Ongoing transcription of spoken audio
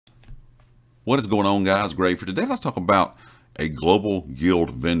What is going on, guys? Gray for today. Let's talk about a global guild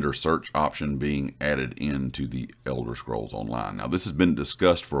vendor search option being added into the Elder Scrolls Online. Now, this has been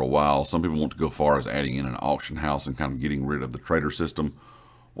discussed for a while. Some people want to go far as adding in an auction house and kind of getting rid of the trader system.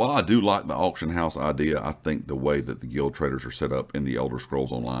 While I do like the auction house idea, I think the way that the guild traders are set up in the Elder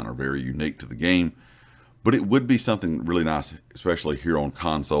Scrolls Online are very unique to the game. But it would be something really nice, especially here on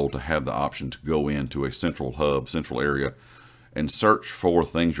console, to have the option to go into a central hub, central area, and search for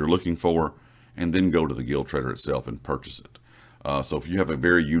things you're looking for, and then go to the guild trader itself and purchase it. So if you have a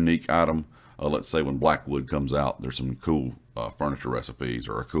very unique item, let's say when Blackwood comes out, there's some cool furniture recipes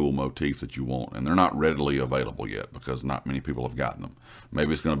or a cool motif that you want, and they're not readily available yet because not many people have gotten them.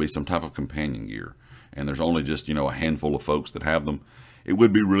 Maybe it's going to be some type of companion gear, and there's only just, a handful of folks that have them. It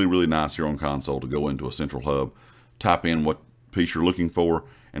would be really, really nice here on console to go into a central hub, type in what piece you're looking for,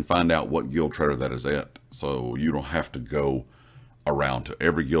 and find out what guild trader that is at, so you don't have to go around to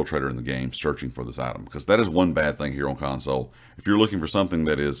every guild trader in the game searching for this item, because that is one bad thing here on console. If you're looking for something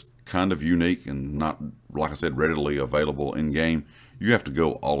that is kind of unique and not, like I said, readily available in game, you have to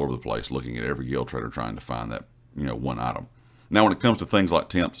go all over the place looking at every guild trader trying to find that one item. Now when it comes to things like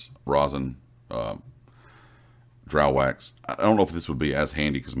temps, rosin, drow wax, I don't know if this would be as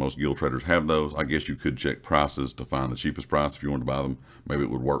handy because most guild traders have those. I guess you could check prices to find the cheapest price if you wanted to buy them. Maybe it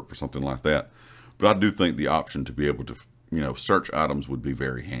would work for something like that. But I do think the option to be able to search items would be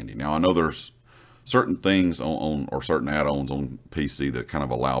very handy. Now, I know there's certain things on or certain add-ons on PC that kind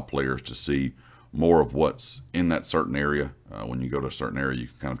of allow players to see more of what's in that certain area. When you go to a certain area, you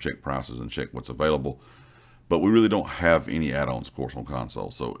can kind of check prices and check what's available. But we really don't have any add-ons, of course, on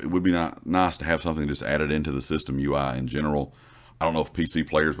console. So it would be nice to have something just added into the system UI in general. I don't know if PC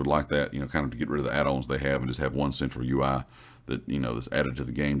players would like that, kind of to get rid of the add-ons they have and just have one central UI that, that's added to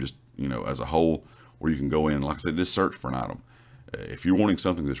the game just, as a whole, where you can go in, like I said, just search for an item. If you're wanting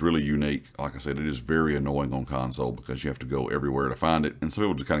something that's really unique, like I said, it is very annoying on console because you have to go everywhere to find it. And some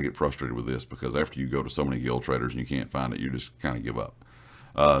people just kind of get frustrated with this because after you go to so many guild traders and you can't find it, you just kind of give up.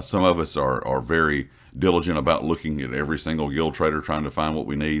 Some of us are very diligent about looking at every single guild trader trying to find what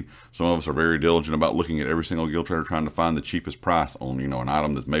we need. Some of us are very diligent about looking at every single guild trader trying to find the cheapest price on, an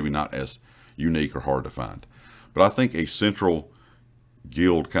item that's maybe not as unique or hard to find. But I think a central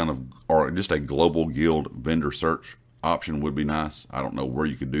guild or just a global guild vendor search option would be nice. I don't know where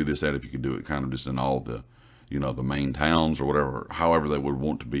you could do this at, if you could do it kind of just in all the, the main towns or whatever, however they would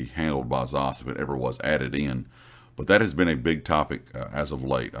want to be handled by Zoth if it ever was added in. But that has been a big topic as of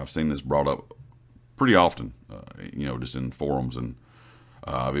late. I've seen this brought up pretty often, just in forums, and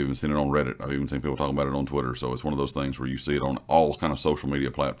I've even seen it on Reddit. I've even seen people talking about it on Twitter. So it's one of those things where you see it on all kind of social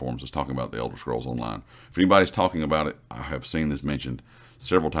media platforms that's talking about the Elder Scrolls Online. If anybody's talking about it, I have seen this mentioned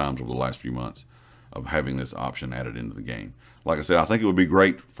several times over the last few months of having this option added into the game. Like I said, I think it would be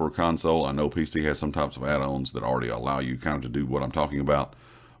great for console. I know PC has some types of add-ons that already allow you kind of to do what I'm talking about,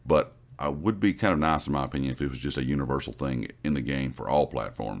 but it would be kind of nice, in my opinion, if it was just a universal thing in the game for all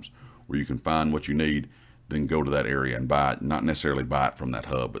platforms where you can find what you need, then go to that area and buy it. Not necessarily buy it from that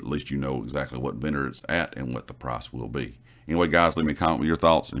hub, but at least you know exactly what vendor it's at and what the price will be. Anyway, guys, leave me a comment with your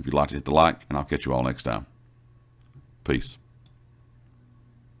thoughts, and if you'd like to hit the like, and I'll catch you all next time. Peace.